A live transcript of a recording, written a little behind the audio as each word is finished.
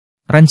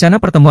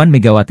Rencana pertemuan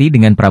Megawati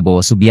dengan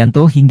Prabowo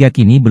Subianto hingga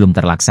kini belum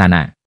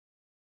terlaksana.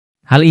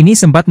 Hal ini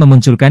sempat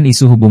memunculkan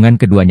isu hubungan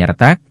keduanya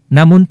retak,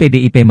 namun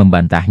PDIP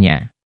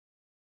membantahnya.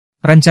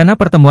 Rencana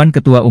pertemuan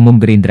Ketua Umum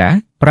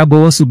Gerindra,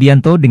 Prabowo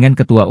Subianto dengan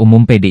Ketua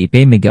Umum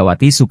PDIP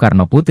Megawati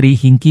Soekarnoputri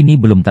hingga kini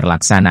belum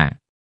terlaksana.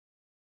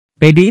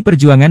 PDI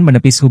Perjuangan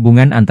menepis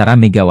hubungan antara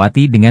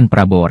Megawati dengan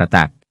Prabowo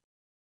retak.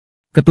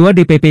 Ketua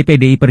DPP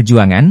PDI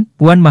Perjuangan,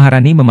 Puan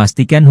Maharani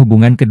memastikan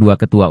hubungan kedua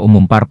ketua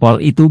umum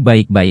parpol itu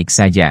baik-baik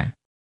saja.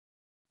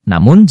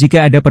 Namun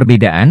jika ada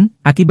perbedaan,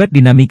 akibat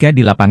dinamika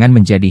di lapangan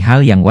menjadi hal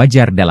yang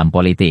wajar dalam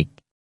politik.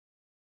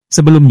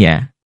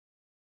 Sebelumnya,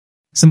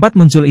 sempat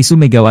muncul isu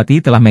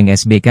Megawati telah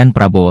meng-SB-kan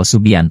Prabowo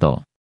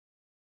Subianto.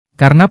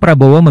 Karena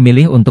Prabowo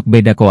memilih untuk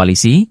beda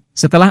koalisi,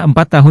 setelah 4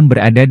 tahun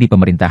berada di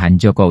pemerintahan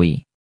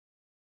Jokowi.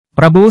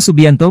 Prabowo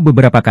Subianto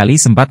beberapa kali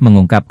sempat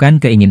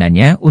mengungkapkan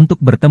keinginannya untuk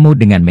bertemu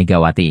dengan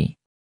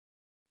Megawati.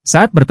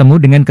 Saat bertemu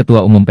dengan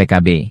Ketua Umum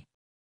PKB,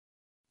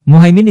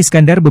 Muhaimin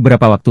Iskandar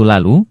beberapa waktu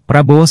lalu,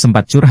 Prabowo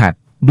sempat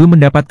curhat, belum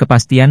mendapat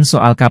kepastian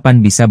soal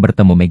kapan bisa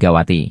bertemu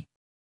Megawati.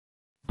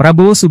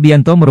 Prabowo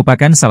Subianto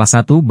merupakan salah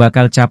satu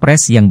bakal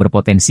capres yang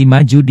berpotensi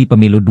maju di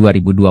pemilu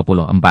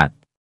 2024.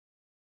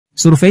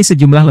 Survei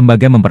sejumlah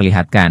lembaga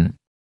memperlihatkan,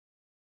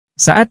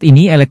 saat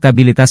ini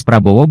elektabilitas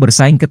Prabowo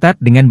bersaing ketat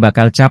dengan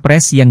bakal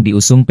capres yang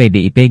diusung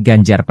PDIP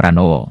Ganjar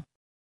Pranowo.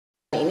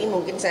 Ini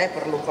mungkin saya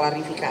perlu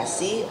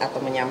klarifikasi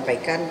atau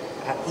menyampaikan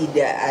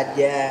tidak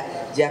ada,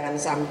 jangan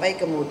sampai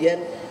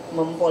kemudian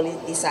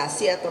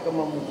mempolitisasi atau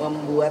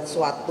membuat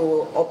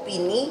suatu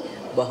opini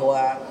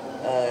bahwa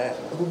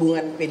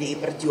hubungan PDI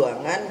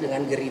Perjuangan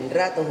dengan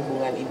Gerindra atau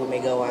hubungan Ibu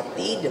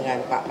Megawati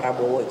dengan Pak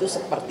Prabowo itu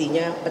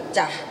sepertinya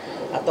pecah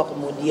atau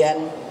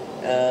kemudian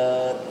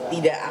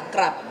tidak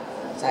akrab.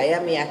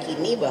 Saya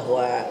meyakini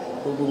bahwa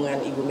hubungan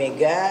Ibu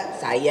Mega,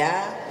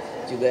 saya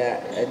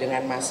juga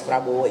dengan Mas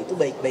Prabowo itu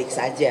baik-baik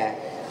saja.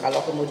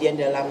 Kalau kemudian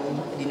dalam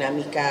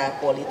dinamika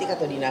politik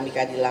atau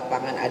dinamika di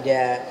lapangan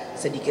ada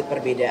sedikit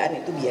perbedaan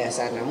itu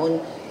biasa.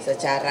 Namun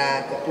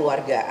secara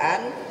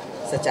kekeluargaan,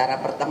 secara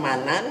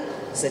pertemanan,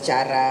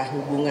 secara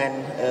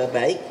hubungan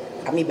baik,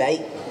 kami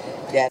baik.